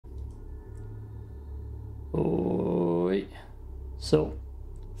Oh, so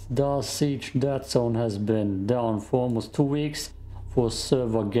Starsiege Deadzone has been down for almost 2 weeks for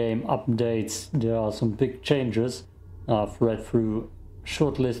server game updates. There are some big changes. I've read through a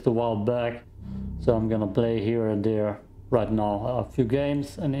short list a while back, so I'm gonna play here and there right now a few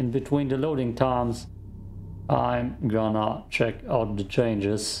games, and in between the loading times I'm gonna check out the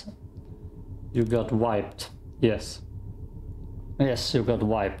changes. You got wiped. Yes, you got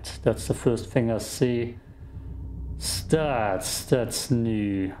wiped. That's the first thing I see. Stats, that's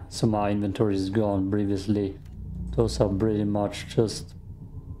new. So my inventory is gone previously. Those are pretty much just...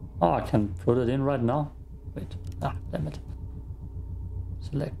 Oh, I can put it in right now. Wait, damn it.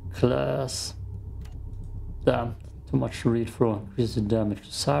 Select class. Damn, too much to read through. Increase the damage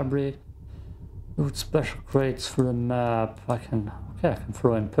to Cybrid. Loot special crates for the map. I can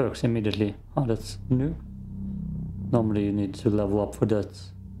throw in perks immediately. Oh, that's new. Normally you need to level up for that.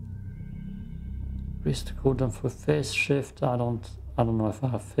 Increase the cooldown for phase shift. I don't know if I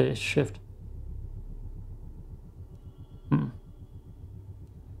have phase shift.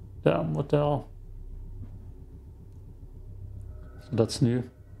 Damn, what the hell? So that's new.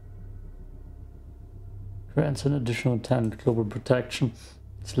 Grants an additional 10 global protection.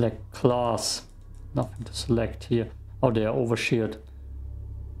 Select class. Nothing to select here. Oh, they are oversheared.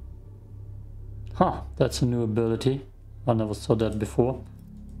 Huh, that's a new ability. I never saw that before.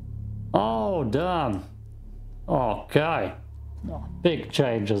 Oh, damn. Okay. Oh, big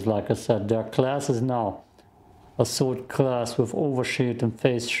changes, like I said. Their classes now. A sword class with overshield and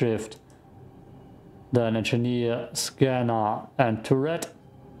phase shift. Then engineer, scanner, and turret.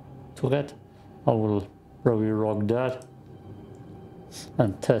 I will probably rock that.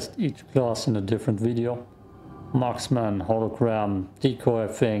 And test each class in a different video. Marksman, hologram, decoy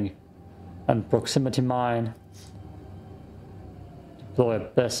thing, and proximity mine. Deploy a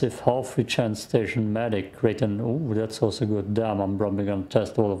passive health regen station medic. Create an... Oh, that's also good. Damn, I'm probably gonna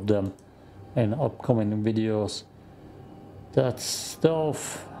test all of them in upcoming videos. That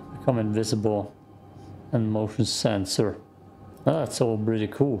stealth, become invisible, and motion sensor. That's all pretty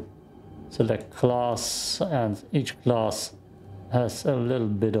cool. Select class, and each class has a little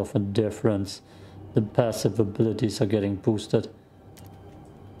bit of a difference. The passive abilities are getting boosted.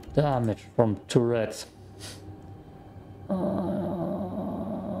 Damage from turrets.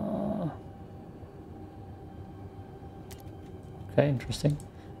 Okay, interesting.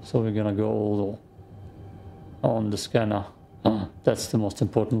 So we're gonna go all on the scanner. That's the most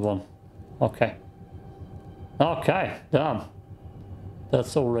important one. Okay. Okay, damn.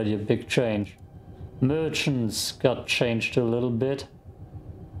 That's already a big change. Merchants got changed a little bit.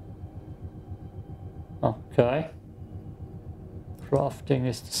 Okay. Crafting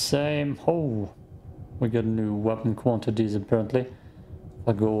is the same. Oh, we got new weapon quantities apparently. If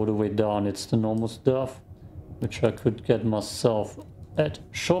I go all the way down, it's the normal stuff, which I could get myself at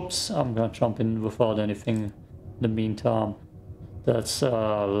shops. I'm gonna jump in without anything in the meantime. That's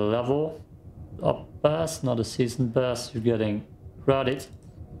a level up pass, not a season pass. You're getting credit.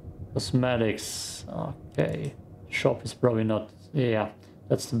 Cosmetics. Okay. Shop is probably not... Yeah,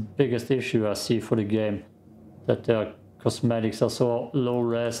 that's the biggest issue I see for the game. That their cosmetics are so low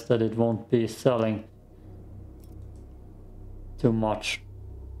res that it won't be selling too much.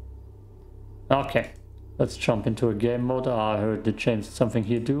 Okay. Let's jump into a game mode. I heard they changed something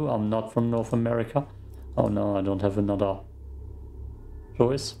here too. I'm not from North America. Oh no, I don't have another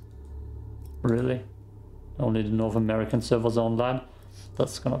choice. Really? Only the North American servers online.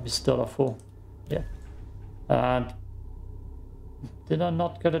 That's gonna be stellar for. Yeah. And did I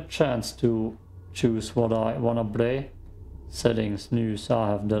not get a chance to choose what I wanna play? Settings, news, I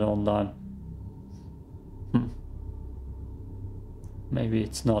have that online. Maybe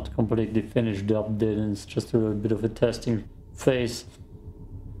it's not completely finished, the update, and it's just a little bit of a testing phase.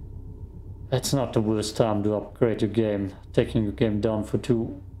 It's not the worst time to upgrade your game. Taking your game down for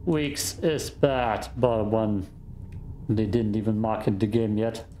 2 weeks is bad, but when they didn't even market the game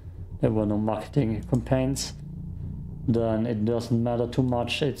yet, there were no marketing campaigns, then it doesn't matter too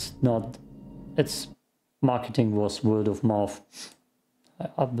much. It's marketing was word of mouth.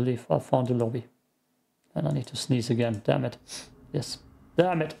 I believe I found the lobby. And I need to sneeze again, damn it. Yes.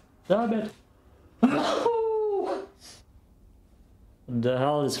 Damn it. Damn it. What the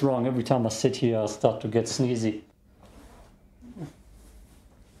hell is wrong? Every time I sit here, I start to get sneezy.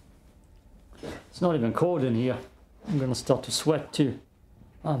 It's not even cold in here. I'm gonna start to sweat too.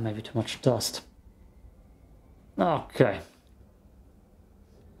 Oh, maybe too much dust. Okay.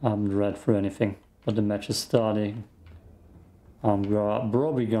 I haven't read through anything, but the match is starting. I'm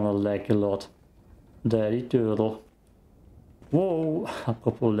probably gonna lag a lot. Daddy turtle. Whoa,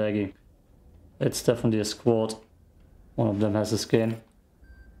 apropos lagging. it's definitely a squad. One of them has a skin.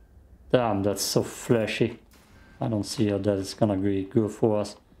 Damn, that's so flashy. I don't see how that is gonna be good for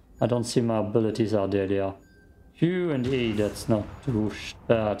us. I don't see my abilities out there. They are Q and E. That's not too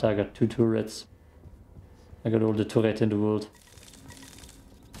bad. I got 2 turrets. I got all the turret in the world.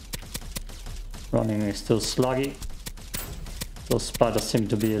 Running is still sluggy. Those spiders seem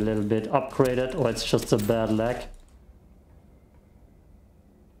to be a little bit upgraded, or it's just a bad lag.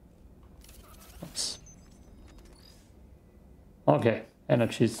 Oops. Okay,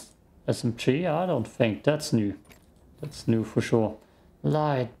 energies SMG. I don't think that's new. That's new for sure.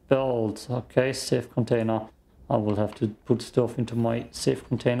 Light belt. Okay, safe container. I will have to put stuff into my safe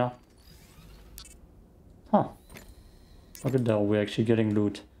container. Huh. Look at that, we're actually getting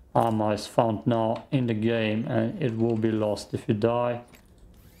loot. Armor is found now in the game and it will be lost if you die.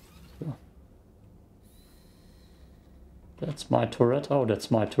 So. That's my turret. Oh,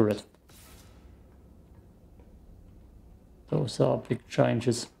 that's my turret. Those are big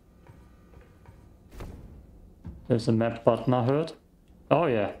changes. There's a map button I heard. Oh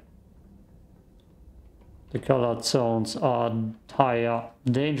yeah. The colored zones are higher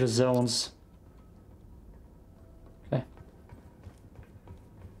danger zones. Okay.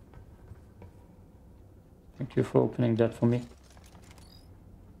 Thank you for opening that for me.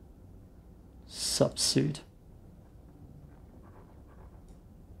 Subsuit.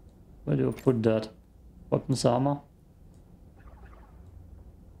 Where do I put that? Weapons armor?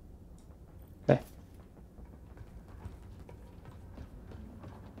 Okay.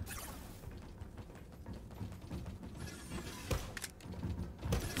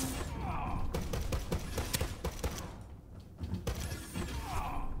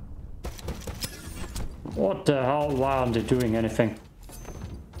 What the hell? Why aren't they doing anything?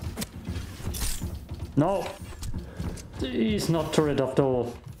 No! He's not turret after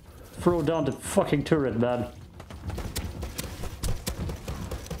all. Throw down the fucking turret, man.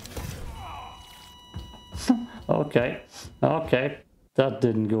 Okay. Okay. That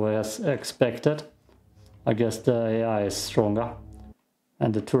didn't go as expected. I guess the AI is stronger.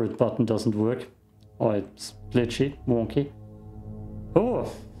 And the turret button doesn't work. Or it's glitchy, wonky.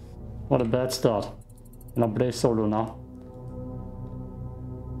 Oh! What a bad start. And I play solo now.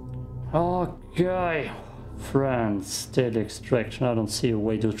 Okay, friends, state extraction. I don't see a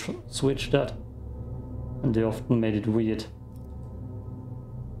way to switch that. And they often made it weird.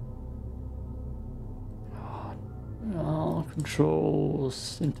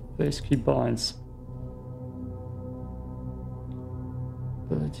 Controls, interface keybinds.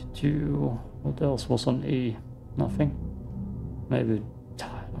 Ability to... What else was on E? Nothing? Maybe...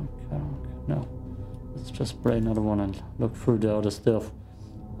 I don't care. No. Let's just play another one and look through the other stuff.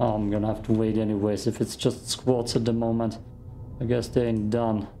 I'm gonna have to wait anyways. If it's just squads at the moment, I guess they ain't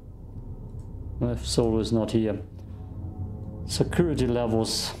done. If Solo is not here. Security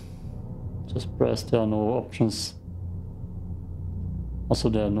levels. Just press, there are no options. Also,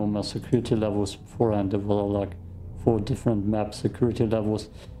 there are no more security levels beforehand. There were like 4 different map security levels.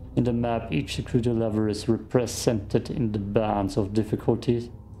 In the map, each security level is represented in the bands of difficulties.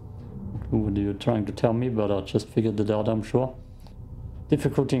 What are you trying to tell me? But I just figured it out, I'm sure.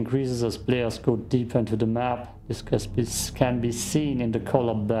 Difficulty increases as players go deeper into the map. This can be seen in the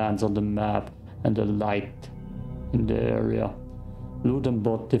color bands on the map and the light in the area. Loot and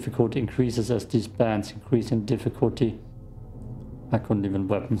bot difficulty increases as these bands increase in difficulty. I couldn't even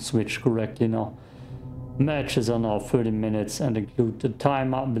weapon switch correctly now. Matches are now 30 minutes and include the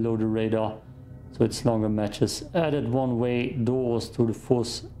timer below the radar, so it's longer matches. Added one-way doors to the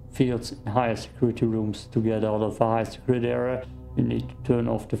force fields in higher security rooms. To get out of a high security area, you need to turn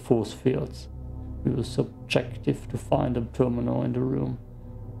off the force fields. Use objective to find a terminal in the room.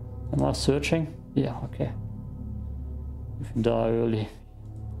 Am I searching? Yeah, okay. If you die early,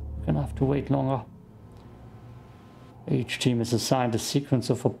 you're gonna have to wait longer. Each team is assigned a sequence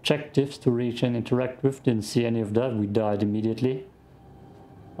of objectives to reach and interact with. Didn't see any of that, we died immediately.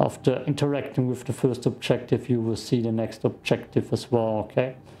 After interacting with the first objective, you will see the next objective as well,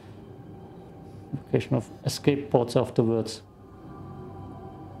 okay? Location of escape pods afterwards.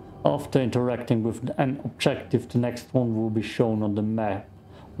 After interacting with an objective, the next one will be shown on the map,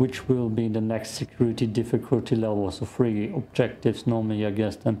 which will be the next security difficulty level. So 3 objectives normally, I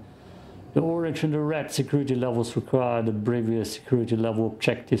guess. Then the orange and the red security levels require the previous security level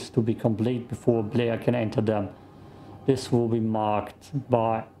objectives to be complete before a player can enter them. This will be marked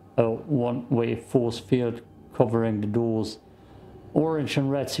by a one-way force field covering the doors. Orange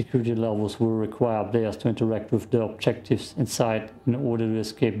and red security levels will require players to interact with the objectives inside in order to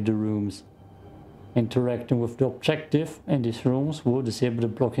escape the rooms. Interacting with the objective in these rooms will disable the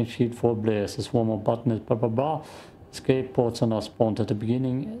blocking shield for players. This one more button is blah blah blah. Escape pods are now spawned at the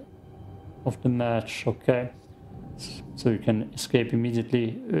beginning of the match. Okay. So you can escape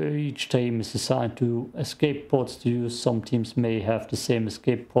immediately. Each team is assigned to escape pods to use. Some teams may have the same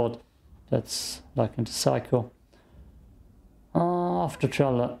escape pod. That's like in the Psycho. After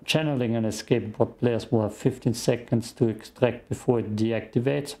channeling an escape pod, players will have 15 seconds to extract before it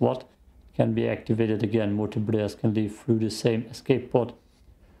deactivates. What? Can be activated again. Multiplayers can leave through the same escape pod.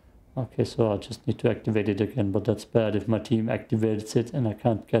 Okay, so I just need to activate it again, but that's bad if my team activates it and I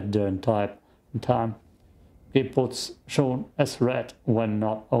can't get there in time. Escape pods shown as red when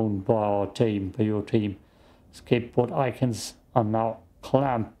not owned by our team, by your team. Escape pod icons are now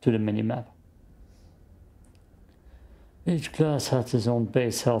clamped to the minimap. Each class has its own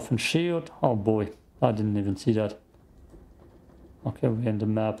base health and shield. Oh boy, I didn't even see that. Okay, we're in the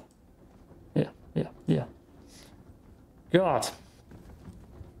map. Yeah. God.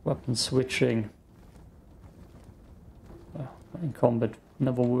 Weapon switching. In combat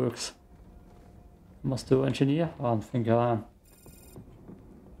never works. Must do engineer? I don't think I am.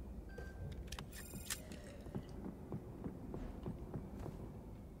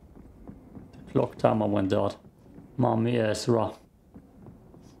 The clock timer went out. Mamma Ezra.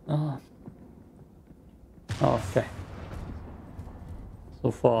 Okay.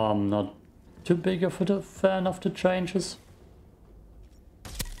 So far I'm not too big of a fan of the changes.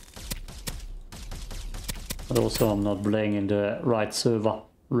 But also I'm not playing in the right server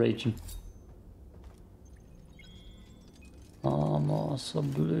region. Armor, some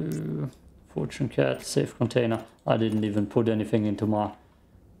blue. Fortune cat, safe container. I didn't even put anything into my...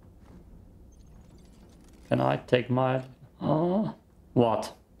 Can I take my...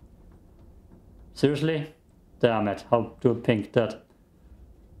 What? Seriously? Damn it, how do I pink that?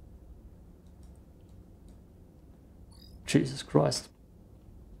 Jesus Christ.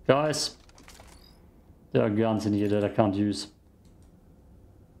 Guys, there are guns in here that I can't use.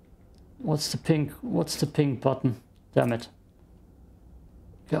 What's the pink button? Damn it.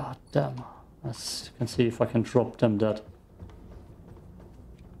 God damn. I can see if I can drop them that.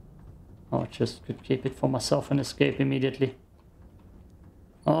 Oh, I just could keep it for myself and escape immediately.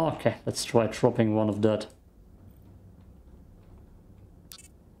 Okay, let's try dropping one of that.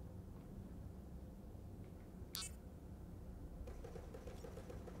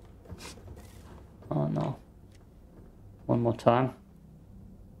 Oh no. One more time.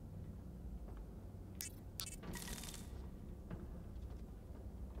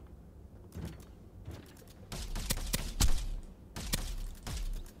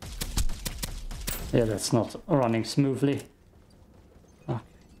 Yeah, that's not running smoothly. Okay.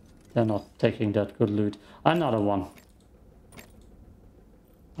 They're not taking that good loot. Another one.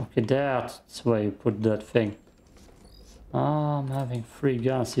 Okay, that's where you put that thing. I'm having 3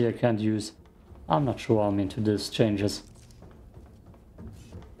 guns here I can't use. I'm not sure I'm into these changes.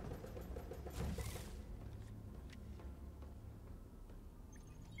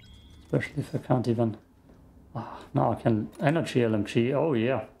 Especially if I can't even... now I can energy LMG. Oh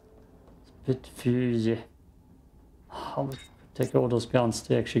yeah. Bit fusy. I would take all those guns.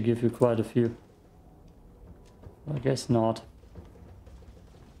 They actually give you quite a few. I guess not.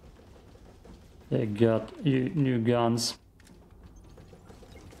 They got new guns.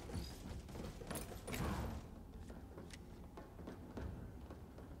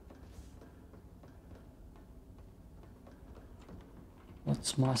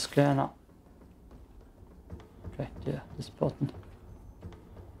 What's my scanner? Okay, yeah, this button.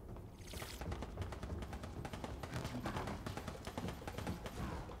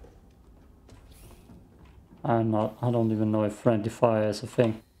 I don't even know if friendly fire is a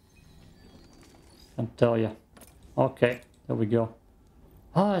thing. Can't tell you. Okay, there we go.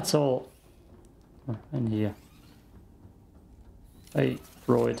 It's all in here. Hey,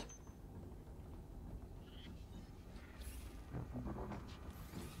 Freud.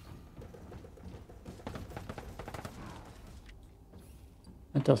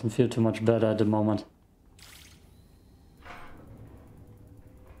 It doesn't feel too much better at the moment.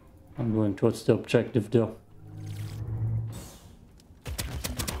 I'm going towards the objective though.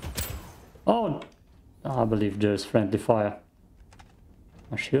 Oh! I believe there's friendly fire.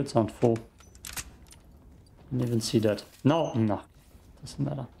 My shields aren't full. Didn't even see that. No, doesn't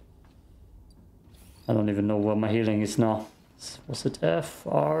matter. I don't even know where my healing is now. Was it F,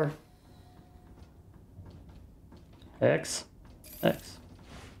 R, X? X.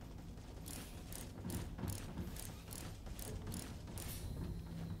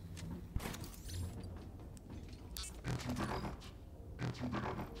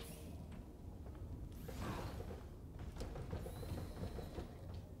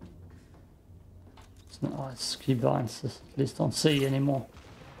 no, it's keybinds. At least don't see anymore.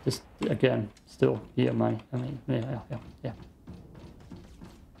 Just again, still here, money. I mean, yeah.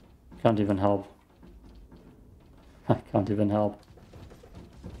 Can't even help. I can't even help.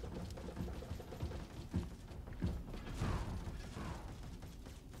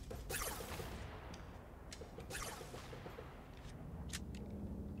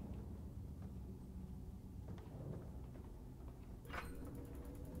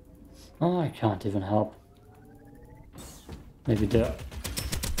 Oh, I can't even help. Maybe there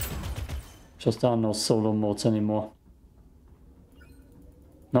just are no solo modes anymore.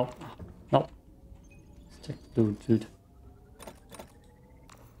 Nope. Nope. Let's take the loot, dude.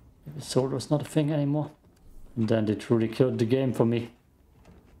 Maybe solo is not a thing anymore. And then they truly killed the game for me.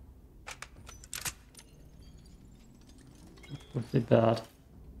 It would be bad.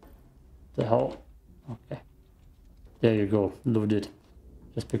 The hell? Okay. There you go. Looted.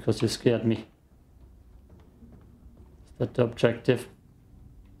 Just because you scared me. Is that the objective?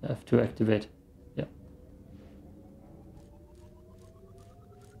 I have to activate. Yeah.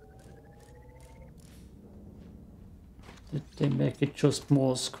 Did they make it just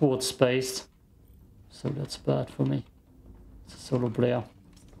more squad spaced? So that's bad for me. It's a solo player.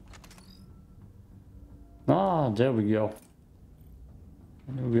 Ah, there we go.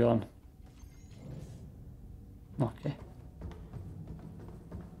 And we're on. Okay.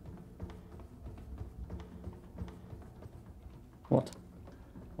 What?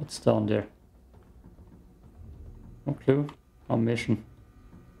 What's down there? No clue. Our mission.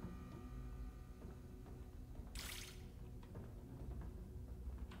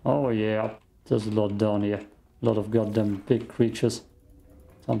 Oh yeah, there's a lot down here. A lot of goddamn big creatures.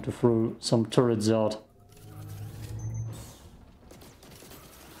 Time to throw some turrets out.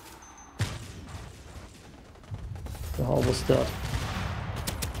 So how was that?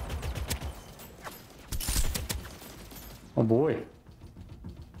 Oh boy.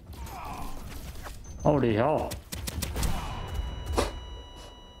 Holy hell.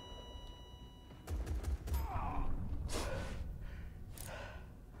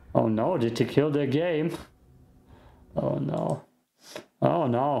 Oh no, did he kill the game? Oh no. Oh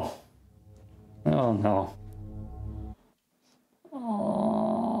no. Oh no.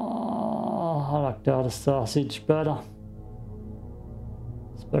 Oh, I like the other Starsiege better.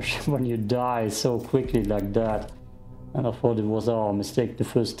 Especially when you die so quickly like that. And I thought it was our mistake the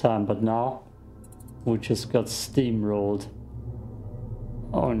first time, but now we just got steamrolled.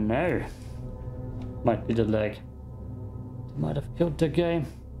 Oh no. Might be the lag. They might have killed the game.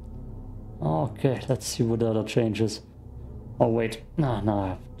 Okay, let's see what other changes. Oh wait, no,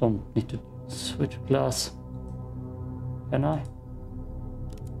 I don't need to switch class. Can I?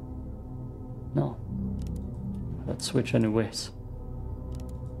 No. Let's switch anyways.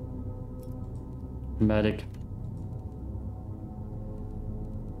 Medic.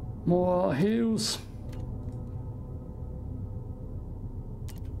 More heals.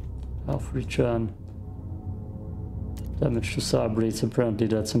 Health return. Damage to cyber, apparently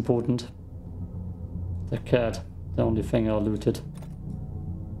that's important. The cat, the only thing I looted.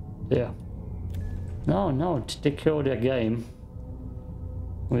 Yeah. No, did they kill their game?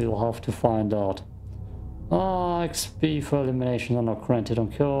 We'll have to find out. Ah, XP for elimination are not granted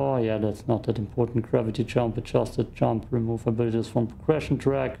on kill. Oh, yeah, that's not that important. Gravity jump, adjusted jump, remove abilities from progression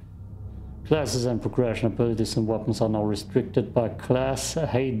track. Classes and progression abilities and weapons are now restricted by class. I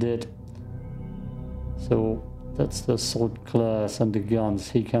hate it. So that's the assault class and the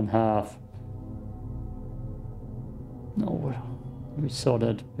guns he can have. No, we saw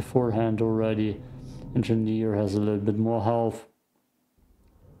that beforehand already. Engineer has a little bit more health.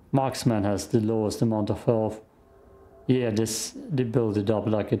 Marksman has the lowest amount of health. Yeah, they build it up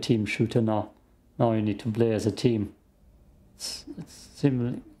like a team shooter now. Now you need to play as a team. It's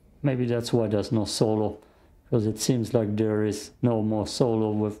similar. Maybe that's why there's no solo. Because it seems like there is no more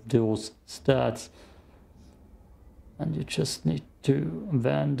solo with those stats. And you just need to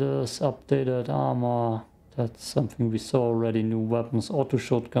vendors, updated armor. That's something we saw already. New weapons, auto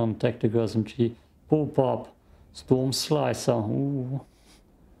shotgun, tactical SMG, pop-up, storm slicer. Ooh.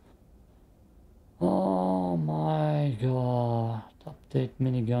 Oh my god. Update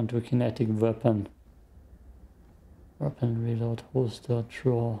minigun to a kinetic weapon. Weapon reload, holster,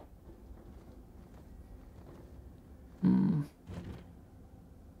 draw.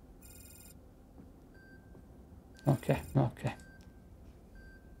 Okay.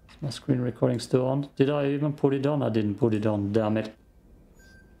 Is my screen recording still on? Did I even put it on? I didn't put it on, damn it.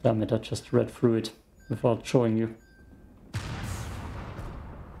 Damn it, I just read through it without showing you.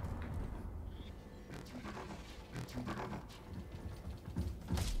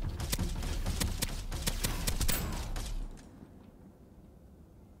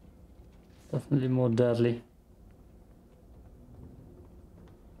 Definitely more deadly.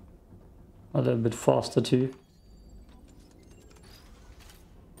 A little bit faster too.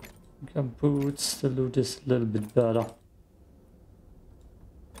 Got boots, the loot is a little bit better.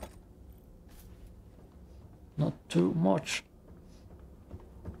 Not too much.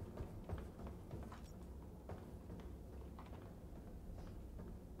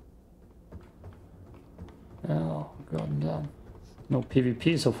 Oh, goddamn. No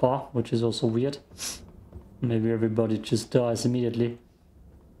PvP so far, which is also weird. Maybe everybody just dies immediately.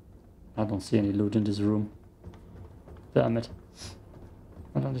 I don't see any loot in this room. Damn it.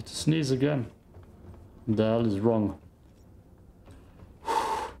 I don't need to sneeze again. What the hell is wrong?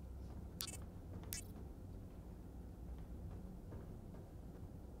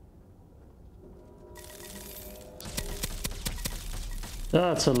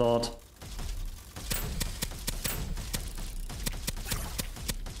 That's a lot.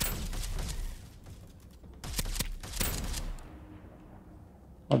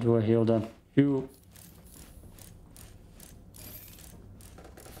 How do I heal then? You.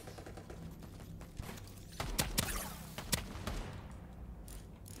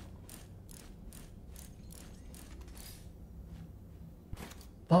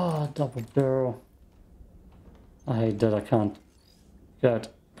 Ah, double barrel. I hate that I can't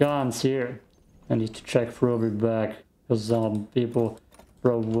get guns here. I need to check through every bag because some people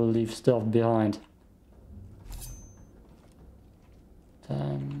probably will leave stuff behind.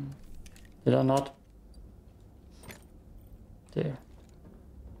 Did I not? There.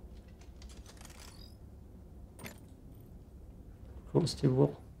 Of course they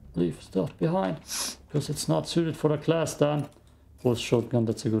will leave stuff behind because it's not suited for the class then. Force shotgun,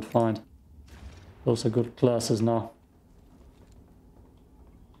 that's a good find. Those are good classes now.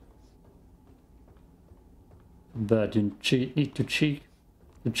 But you need to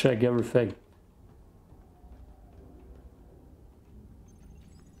check everything.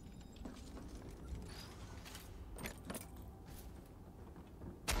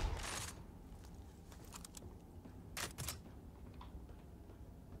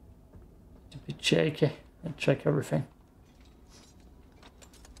 To be cheeky and check everything.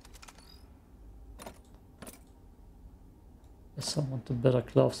 Yes, I want the better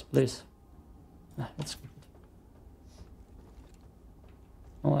gloves, please. Ah, that's good.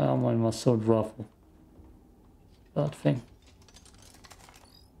 Oh, I'm on my sword rifle. Bad thing.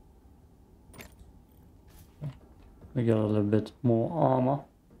 We got a little bit more armor.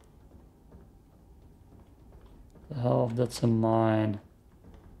 The hell, that's a mine.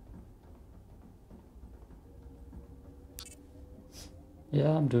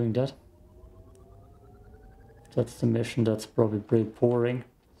 Yeah, I'm doing that. That's the mission, that's probably pretty boring.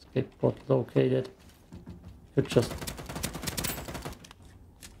 Escape pod located. Could just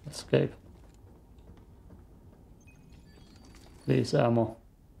escape. Please, ammo.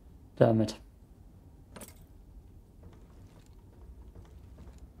 Damn it.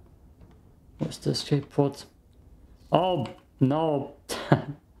 Where's the escape pod? Oh, no.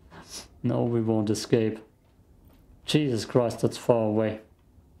 No, we won't escape. Jesus Christ, that's far away.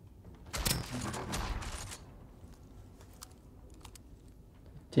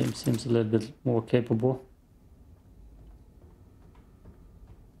 Team seems a little bit more capable.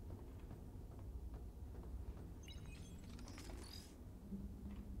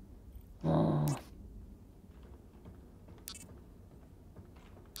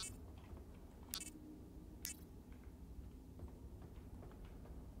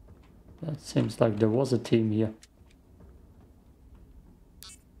 That seems like there was a team here.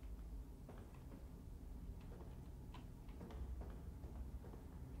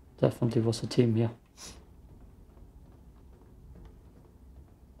 Definitely was a team here.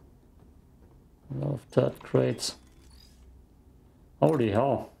 A lot of that crates. Holy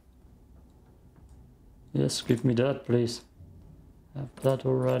hell. Yes, give me that, please. Have that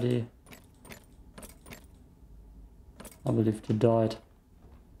already. I believe they died.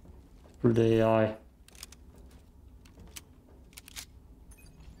 Through the AI.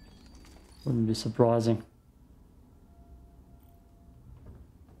 Wouldn't be surprising.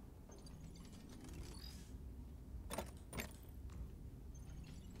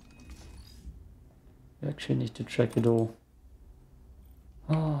 You actually need to check it all.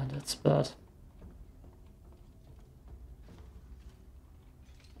 Oh, that's bad.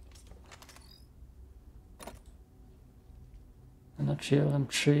 Energy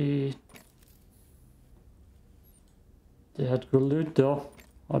LM3. They had good loot though.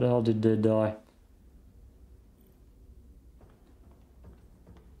 How the hell did they die?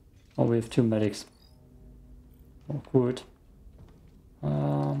 Oh, we have 2 medics. Oh, good.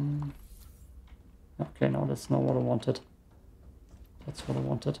 that's not what I wanted. That's what I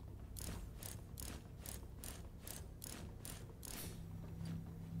wanted.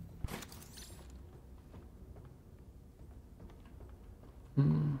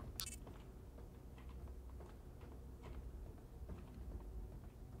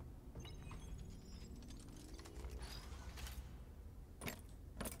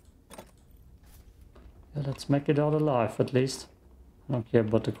 Yeah, let's make it out alive at least. I don't care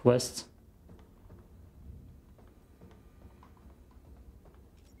about the quests.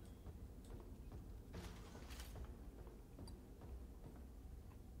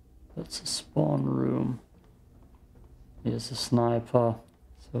 That's a spawn room. Here's a sniper,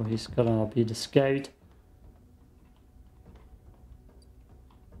 so he's gonna be the scout.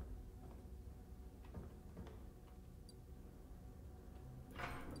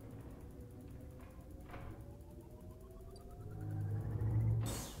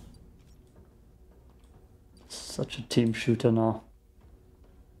 Such a team shooter now.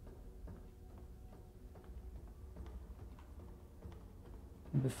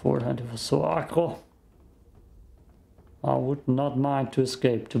 Beforehand it was so aggro. I would not mind to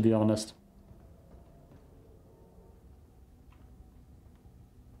escape, to be honest.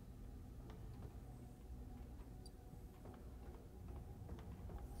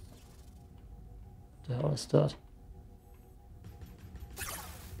 What the hell is that?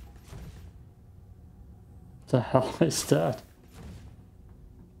 What the hell is that?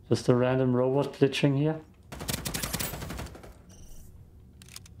 Just a random robot glitching here?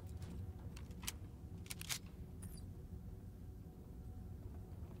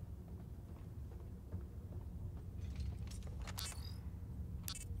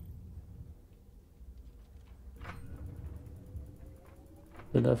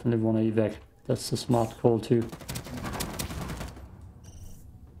 They definitely want to evac. That's the smart call too.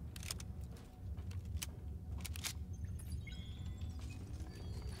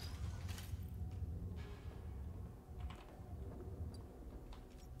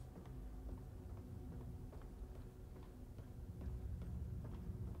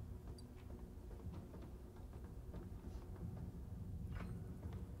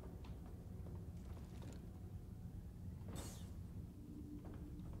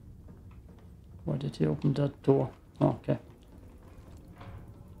 Why did he open that door? Oh, okay.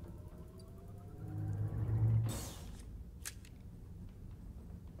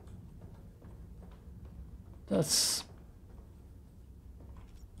 That's...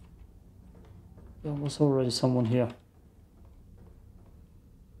 There was already someone here.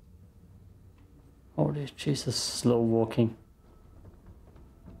 Holy Jesus, slow walking.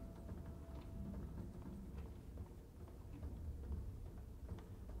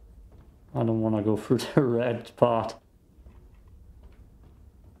 I don't want to go through the red part.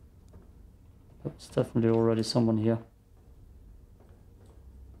 There's definitely already someone here.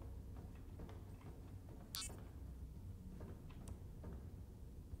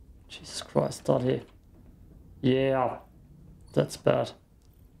 Jesus Christ, that here. Yeah, that's bad.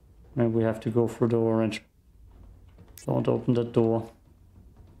 Maybe we have to go through the orange. Don't open that door.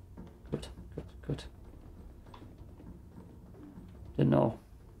 Good, good, good. Didn't know.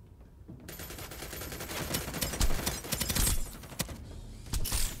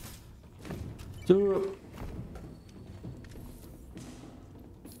 Do.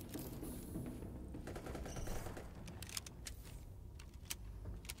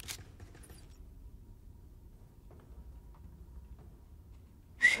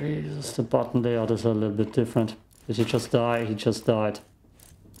 Jesus, the button layout is a little bit different. Did he just die? He just died.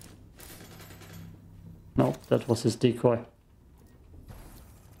 No, that was his decoy.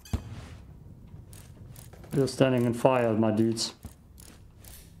 You're standing in fire, my dudes.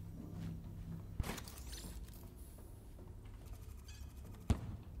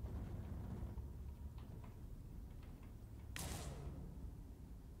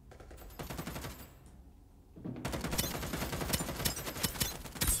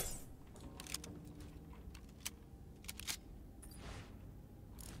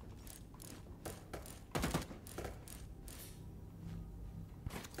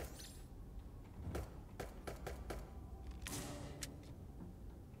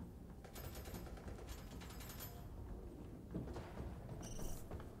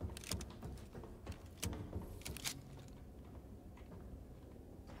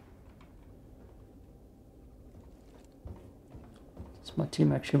 Does my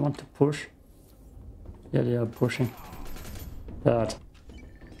team actually want to push? Yeah, they are pushing. Bad.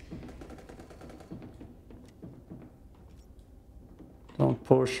 Don't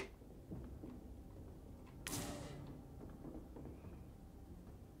push.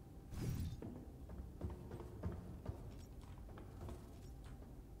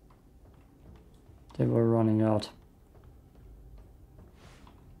 they were running out.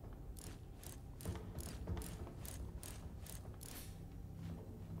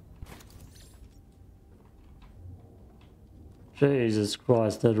 Jesus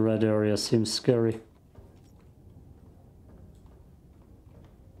Christ, that red area seems scary.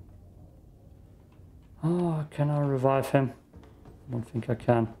 Oh, can I revive him? I don't think I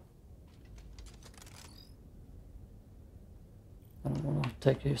can. I don't want to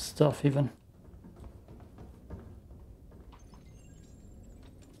take his stuff even.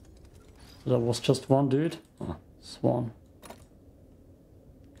 So that was just one dude? Oh, swan.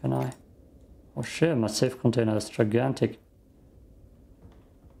 Can I? Oh shit, my safe container is gigantic.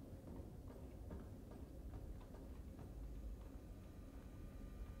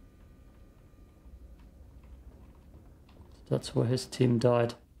 That's where his team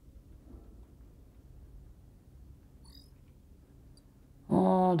died.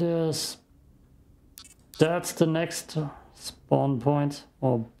 Oh, that's the next spawn point,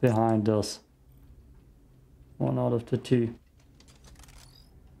 or behind us. One out of the two.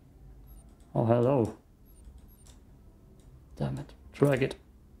 Oh, hello. Damn it. Drag it.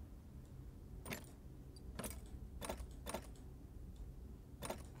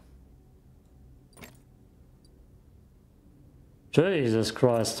 Jesus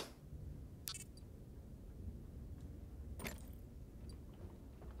Christ.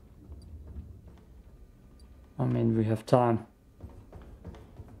 I mean, we have time.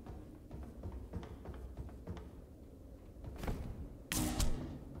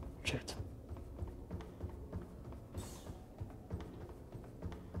 Shit.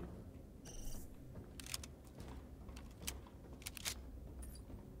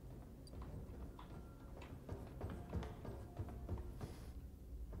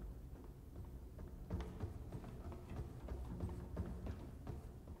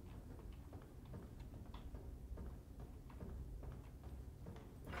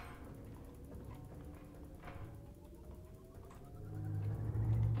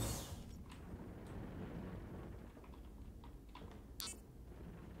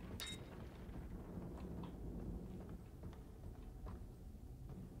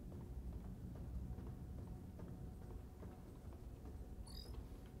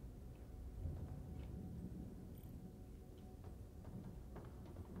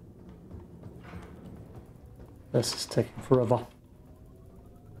 This is taking forever.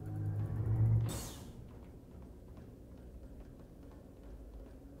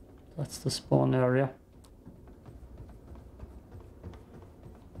 That's the spawn area.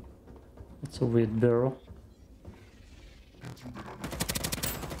 It's a weird barrel.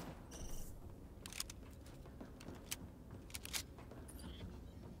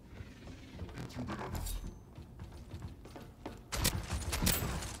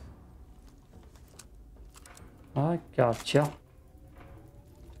 I gotcha.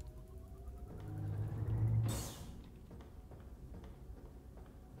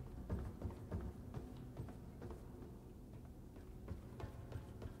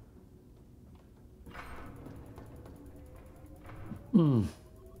 The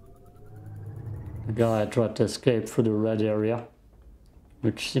guy tried to escape through the red area,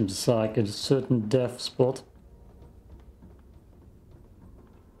 which seems like a certain death spot.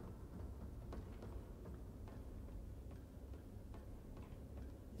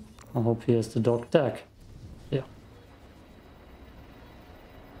 I hope he has the dog tag. Yeah.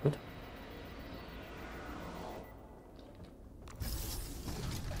 Good.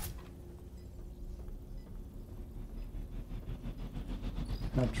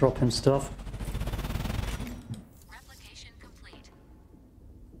 Can I drop him stuff? Replication complete.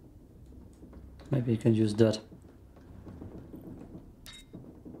 Maybe you can use that.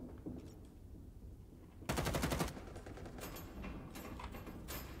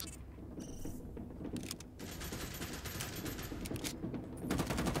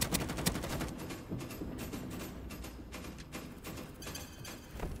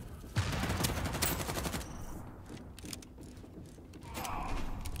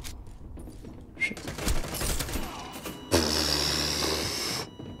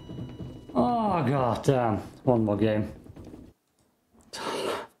 Oh god damn, one more game.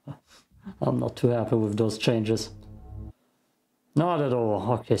 I'm not too happy with those changes. Not at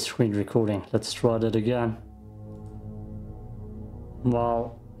all. Okay, screen recording. Let's try that again.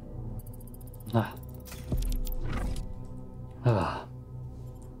 Well...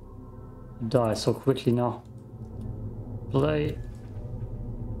 Die so quickly now. Play.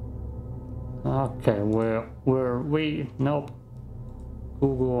 Okay, where we... Nope.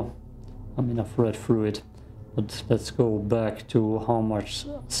 Google. I mean, I've read through it. But let's go back to how much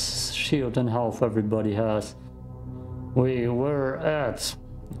shield and health everybody has. We were at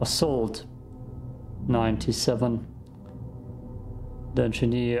assault 97, the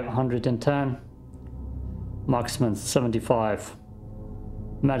engineer 110, marksman 75,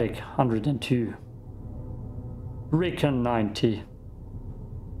 medic 102, recon 90,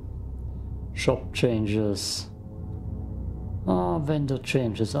 shop changes, vendor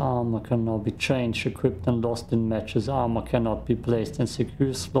changes, armor cannot be changed, equipped and lost in matches, armor cannot be placed in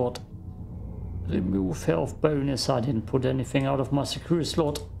secure slot, remove health bonus, I didn't put anything out of my secure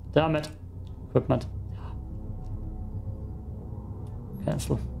slot, damn it, equipment,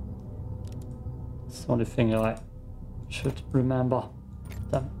 cancel, it's the only thing I should remember,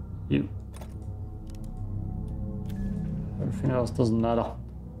 damn you, everything else doesn't matter.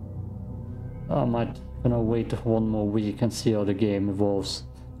 I might gonna wait one more week and see how the game evolves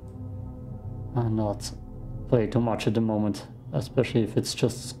and not play too much at the moment, especially if it's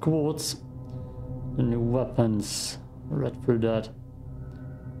just squads. The new weapons, read through that.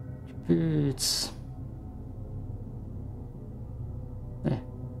 It's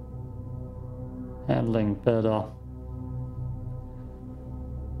handling better.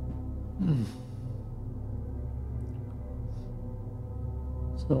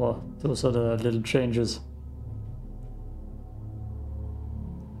 So those are the little changes.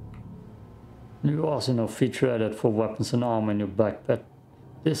 New arsenal feature added for weapons and armor in your backpack.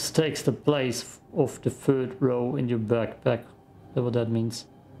 This takes the place of the third row in your backpack. Is that what that means?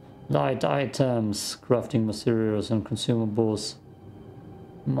 Light items, crafting materials and consumables.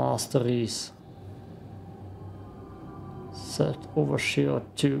 Masteries. Set overshield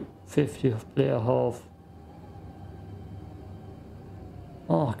to 50 of player health.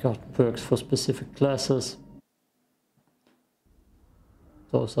 Oh, got perks for specific classes.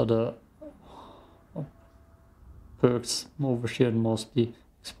 Those are the perks. Overshield mostly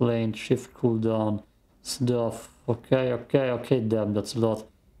explained. Shift cooldown stuff. Okay, damn, that's a lot.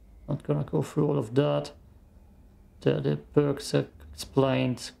 Not gonna go through all of that. The perks are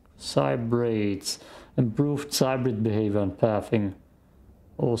explained. Cybrids. Improved cybrid behavior and pathing.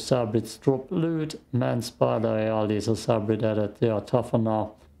 All cybrids drop loot. Man spider allies are cybrid added. They are tougher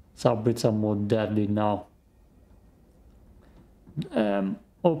now. Cybrids are more deadly now.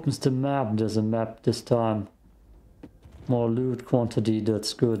 Opens the map. There's a map this time. More loot quantity,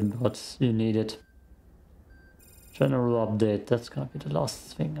 that's good, but you need it. General update, that's gonna be the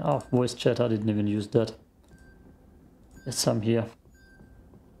last thing. Oh, voice chat, I didn't even use that. There's some here.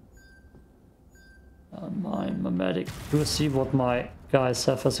 I'm a medic. Do I see what my guys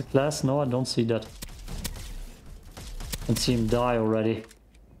have as a class? No, I don't see that. I can see him die already.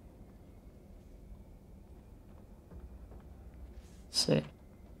 Let's see.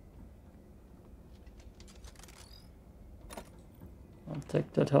 I'll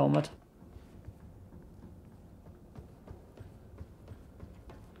take that helmet.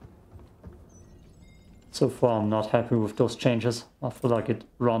 So far I'm not happy with those changes. I feel like it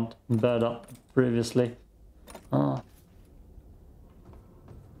ran better previously. Now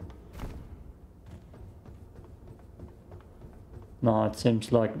it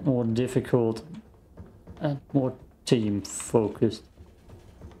seems like more difficult and more team focused.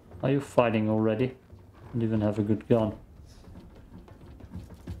 Are you fighting already? Don't even have a good gun.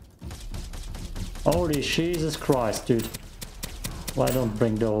 Holy Jesus Christ, dude. Why don't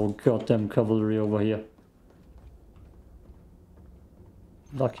bring the whole goddamn cavalry over here?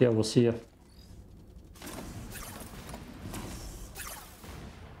 Lucky I was here.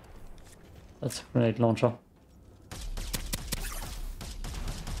 That's a grenade launcher.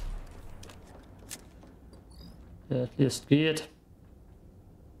 At least geht.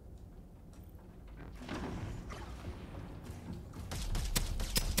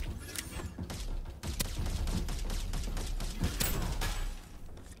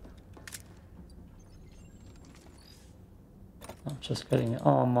 I'm just getting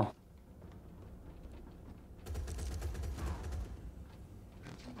armor.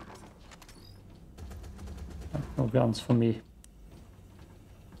 No guns for me.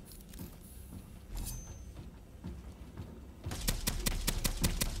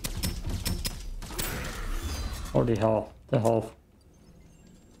 Holy hell, the health.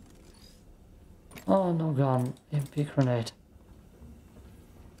 Oh, no gun, MP grenade.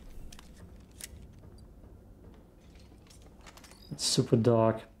 It's super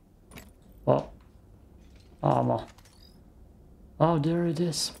dark. Oh, armor. Oh, there it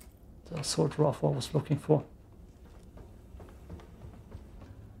is. The assault rifle I was looking for.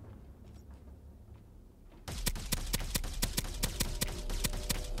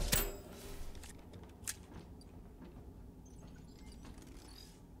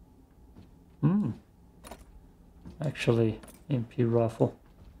 actually MP rifle.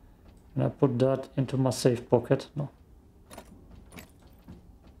 Can I put that into my safe pocket? No.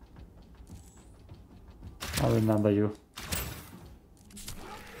 I remember you.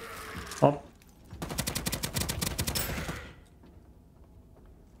 Up.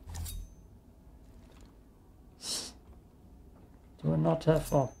 Do I not have...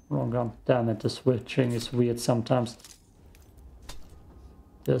 Oh, wrong gun. Damn it, the switching is weird sometimes.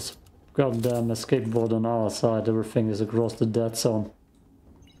 There's goddamn escape board on our side. Everything is across the dead zone.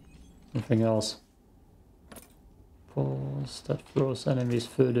 Nothing else. Pause. That throws enemies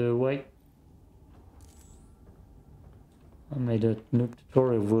further away. I made a noob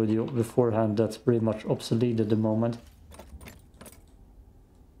tutorial video beforehand that's pretty much obsolete at the moment.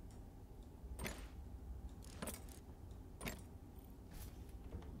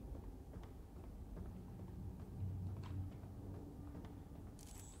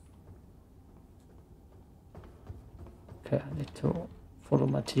 Okay, I need to follow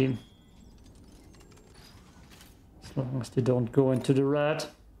my team. As long as they don't go into the red.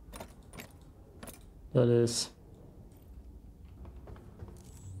 That is.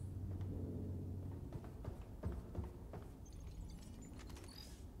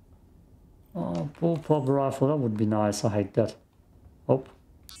 Oh, bullpup rifle, that would be nice. I hate that. Oh.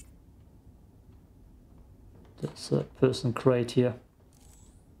 There's a person crate here.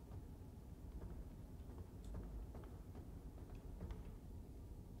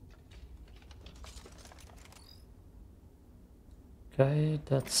 Okay,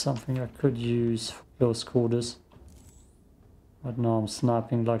 that's something I could use for close quarters. But now I'm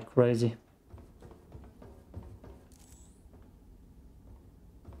sniping like crazy.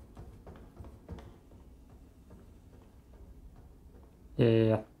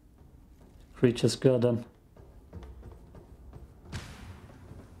 Yeah. Creatures got them.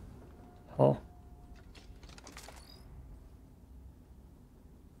 Oh.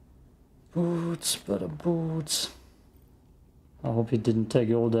 Boots, better boots. I hope he didn't take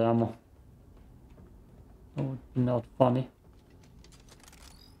all the ammo. That would be not funny.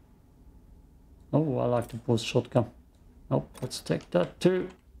 Oh, I like the boost shotgun. Nope, let's take that too.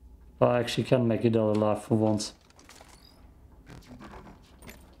 I actually can make it out alive for once.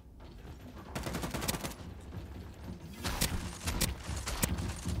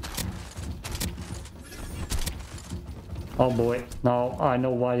 Oh boy, now I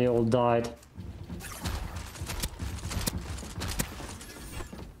know why they all died.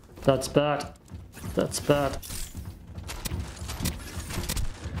 That's bad. That's bad.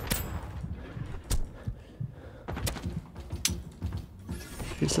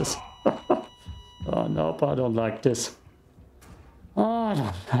 Jesus. Oh nope, I don't like this. Oh, I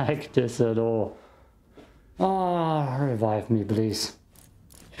don't like this at all. Ah, oh, revive me please.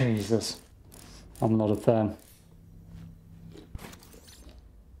 Jesus. I'm not a fan.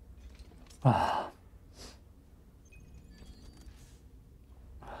 Ah.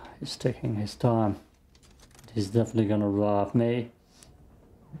 He's taking his time. He's definitely gonna revive me.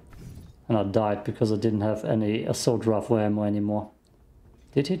 And I died because I didn't have any assault rifle ammo anymore.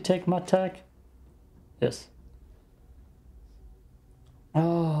 Did he take my tag? Yes.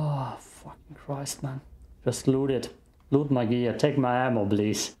 Oh, fucking Christ, man. Just loot it. Loot my gear. Take my ammo,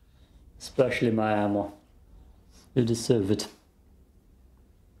 please. Especially my ammo. You deserve it.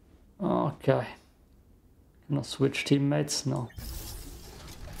 Okay. Can I switch teammates? No.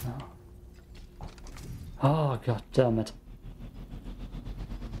 No. Oh, god damn it.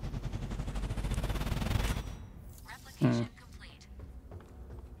 Replication complete.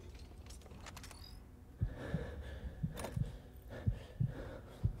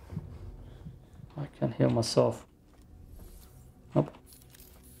 I can heal myself. Nope.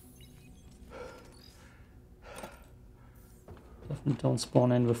 Definitely don't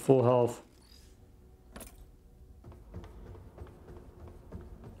spawn in with full health.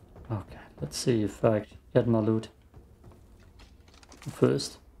 Okay, let's see if I get my loot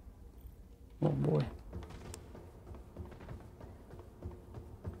first. Oh boy.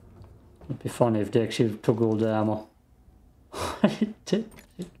 It'd be funny if they actually took all the ammo.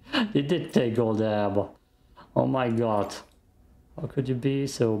 They did take all the ammo. Oh my god. How could you be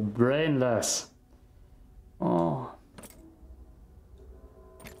so brainless? Oh.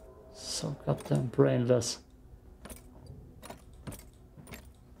 So goddamn brainless.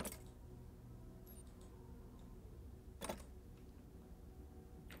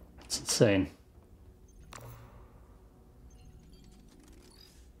 It's insane.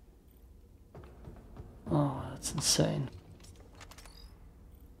 Oh, that's insane.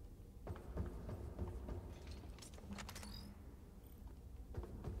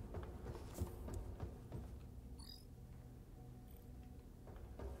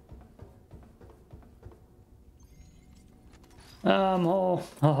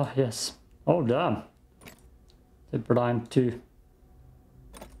 Oh, yes. Oh, damn. They're blind too.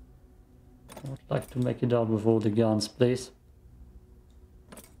 I would like to make it out with all the guns, please.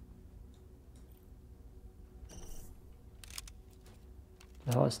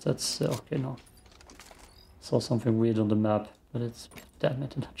 How is that? Okay, no. Saw something weird on the map, but it's... Damn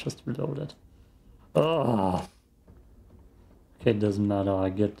it, and I just reloaded. Oh! Okay, it doesn't matter, I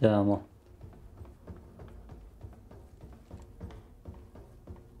get the ammo.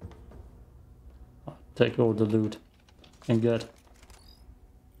 I'll take all the loot and get.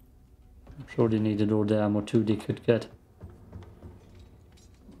 I'm sure they needed all the ammo too they could get.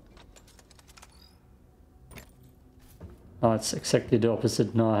 Oh, it's exactly the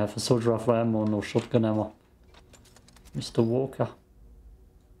opposite now. I have a soldier rifle ammo, no shotgun ammo. Mr. Walker.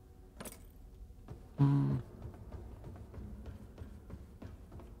 I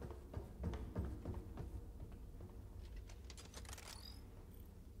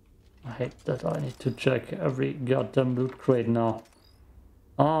hate that I need to check every goddamn loot crate now.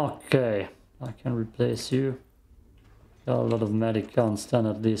 Okay, I can replace you. Got a lot of medic guns then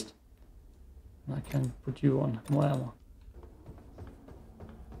at least. I can put you on more ammo.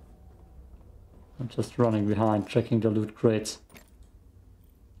 I'm just running behind, checking the loot crates.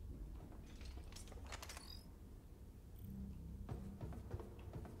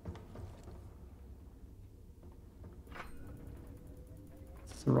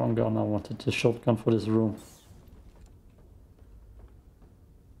 It's the wrong gun. I wanted the shotgun for this room.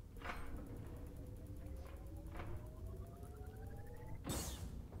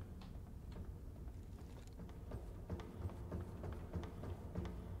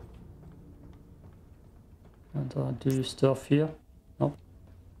 And I do stuff here. Nope.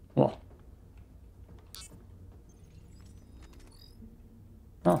 What?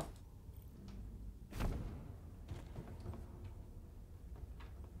 Oh.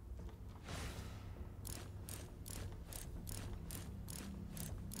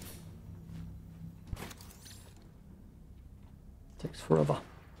 Takes forever.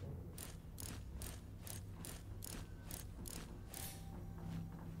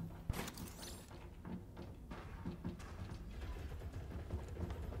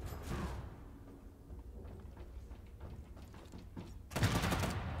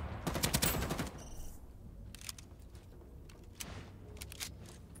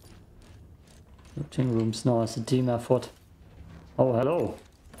 Looting rooms now as a team effort. Oh, hello.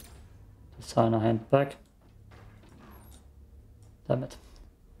 Designer handbag. Damn it.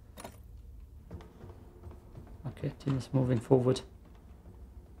 Okay, team is moving forward.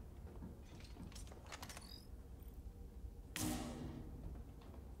 What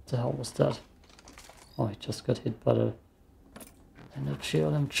the hell was that? Oh, he just got hit by the energy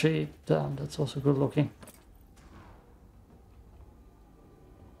LMG. Damn, that's also good looking.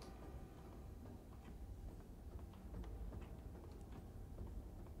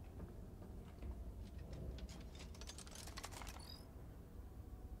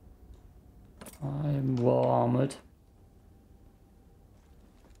 I'm well armored.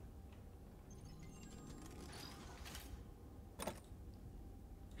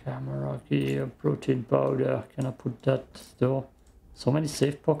 Camera gear, protein powder. Can I put that still? So many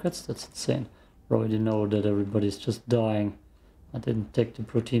safe pockets? That's insane. I already know that everybody's just dying. I didn't take the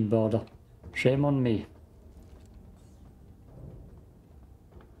protein powder. Shame on me.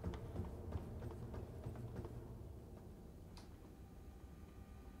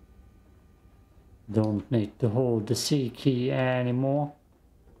 Don't need to hold the C key anymore.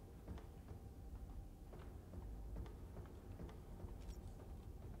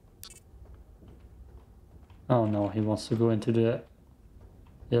 Oh no, he wants to go into the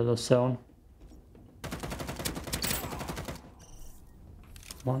yellow zone.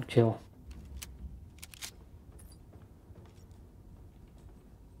 One kill.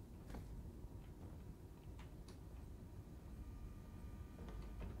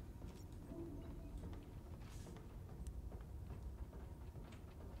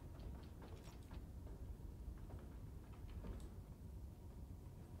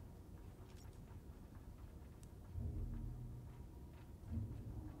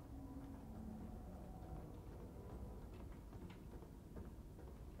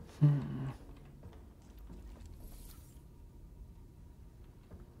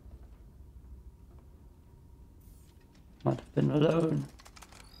 Might have been alone.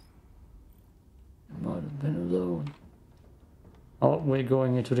 Might have been alone. Oh, we're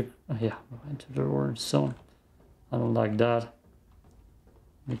going into the... yeah, into the orange zone. I don't like that. Let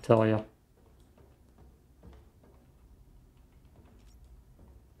me tell you.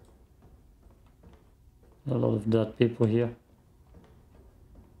 A lot of dead people here.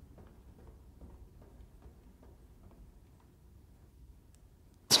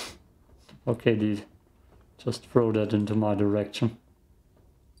 Okay, dude. Just throw that into my direction.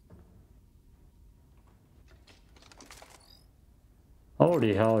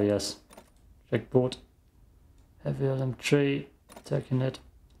 Holy hell, yes. Checkpoint. Heavy LMG. Taking it.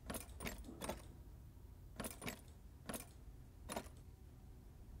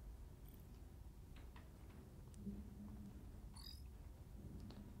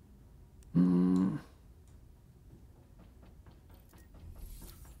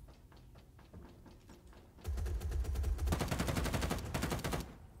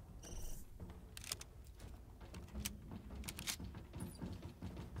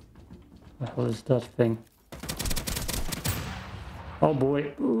 What the hell is that thing? Oh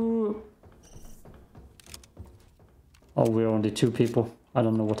boy. Ooh. Oh, we're only 2 people. I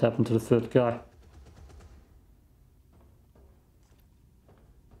don't know what happened to the 3rd guy.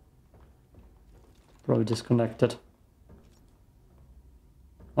 Probably disconnected.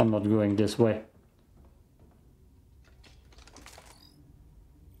 I'm not going this way.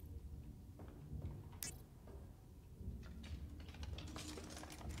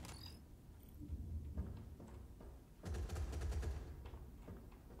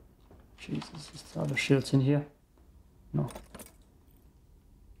 Jesus, is there other shields in here? No.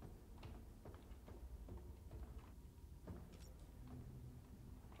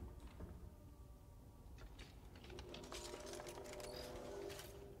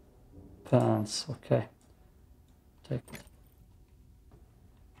 Pants, okay. Take it.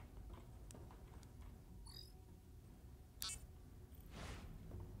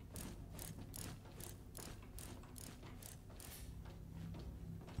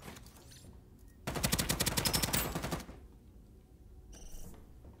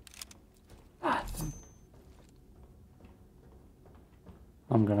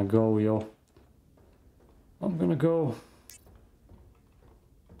 I'm gonna go, yo. I'm gonna go.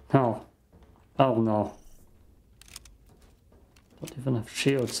 No. Oh no. Don't even have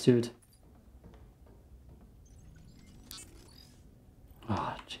shields, dude.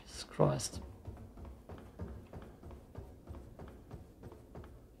 Ah, oh, Jesus Christ.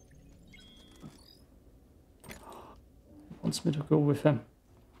 He wants me to go with him.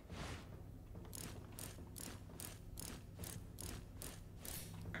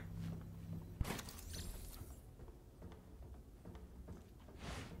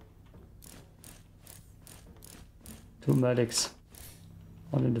 Two medics.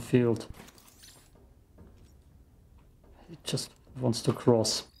 One in the field. He just wants to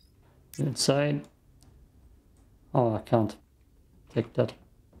cross. You insane? Oh, I can't take that.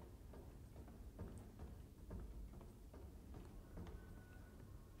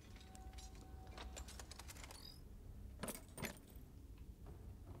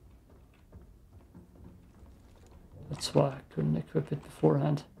 That's why I couldn't equip it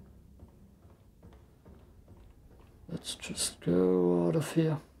beforehand. Let's just go out of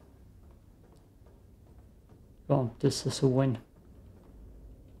here. Come on, this is a win.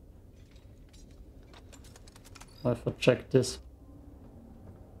 I have to check this.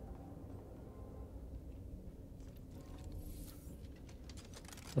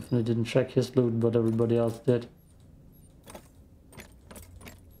 Definitely didn't check his loot, but everybody else did.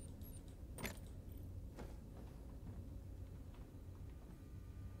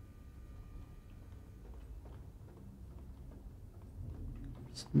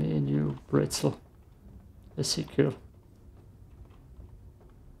 Just me and you, Britzel. Ezekiel.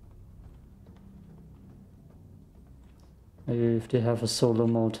 Maybe if they have a solo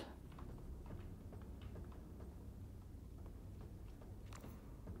mode.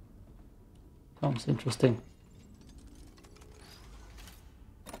 Sounds interesting.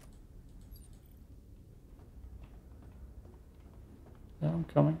 Yeah, I'm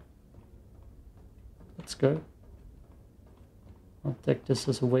coming. Let's go. I'll take this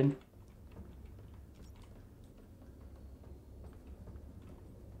as a win.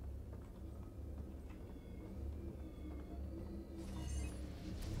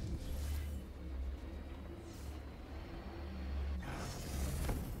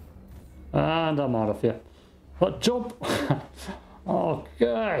 And I'm out of here. But jump!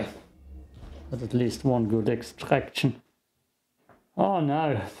 Okay. But at least one good extraction. Oh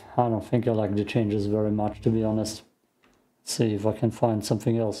no, I don't think I like the changes very much, to be honest. Let's see if I can find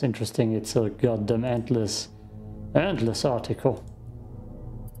something else interesting. It's a goddamn endless article.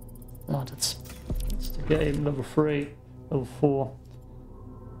 Oh, that's the game. Level 3, level 4.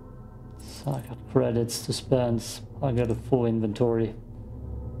 So I got credits to spend. I got a full inventory.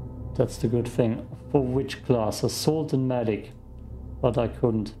 That's the good thing. For which class? Assault and medic. But I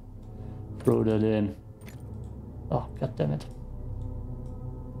couldn't throw that in. Oh, god damn it.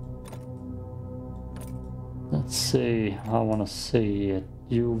 Let's see, I wanna see it.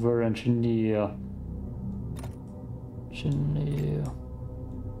 You were engineer. Engineer.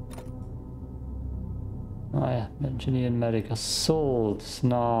 Oh yeah, engineer and medic assaults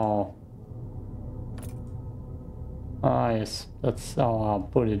now. Ah yes, that's oh,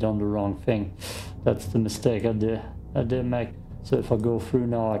 I put it on the wrong thing. That's the mistake I did make. So if I go through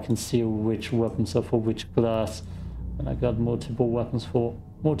now I can see which weapons are for which class. And I got multiple weapons for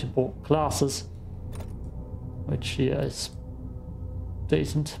multiple classes. Which yeah is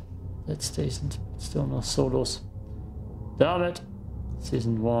decent. That's decent. Still no solos. Damn it!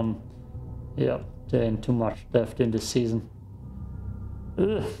 Season 1. Yep, there ain't too much left in this season.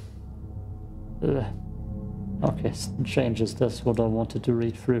 Ugh. Ugh. Okay, changes, that's what I wanted to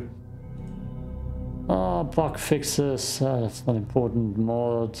read through. Bug fixes, that's not important.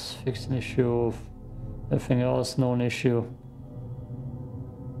 Mods, fix an issue. Everything else, no an issue.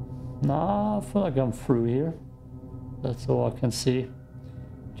 Nah, I feel like I'm through here. That's all I can see.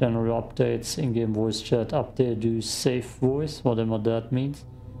 General updates, in-game voice chat, update, do safe voice, whatever that means.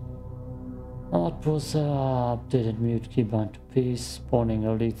 Outpost, updated mute key bind to peace, spawning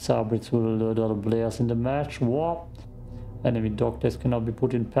elite cybrids will alert other players in the match. What? Enemy doctors cannot be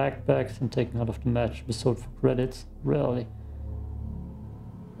put in backpacks and taken out of the match, be sold for credits. Really?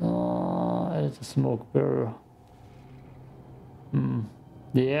 Edit a smoke barrier.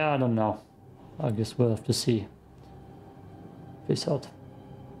 Yeah, I don't know. I guess we'll have to see. Peace out.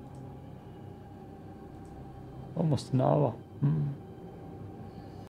 Almost an hour.